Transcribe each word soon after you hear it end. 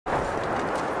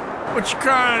What you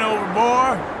crying over,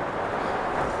 boy?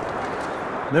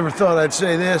 Never thought I'd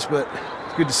say this, but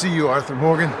it's good to see you, Arthur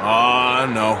Morgan. Oh, I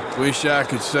know. Wish I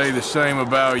could say the same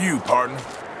about you, partner.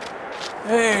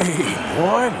 Hey,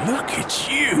 boy, look at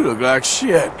you. You look like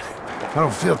shit. I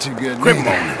don't feel too good. Quit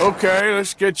moaning. Okay,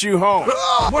 let's get you home.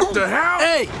 What the hell?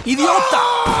 Hey, idiota!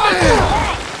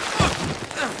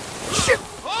 Shit!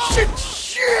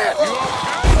 Shit!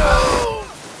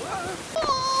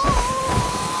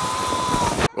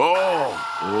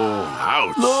 Oh,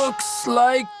 ouch. Looks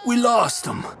like we lost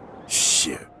him.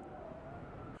 Shit.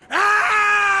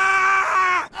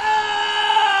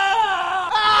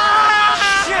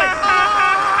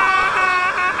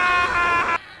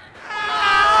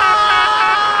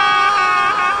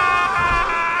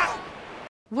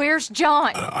 Where's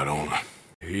John? I don't know.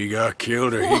 He got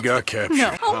killed or he got captured.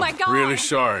 No. Oh, my God. I'm really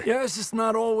sorry. Yes, it's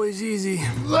not always easy.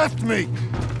 Left me!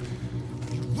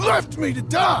 Left me to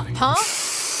die! Huh?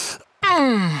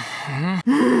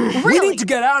 We need to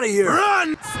get out of here.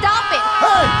 Run! Stop it!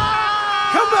 Hey!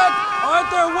 Come back!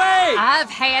 Arthur, wait! I've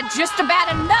had just about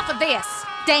enough of this.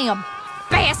 Damn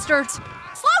bastards.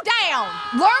 Slow down.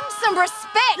 Learn some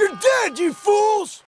respect. You're dead, you fools!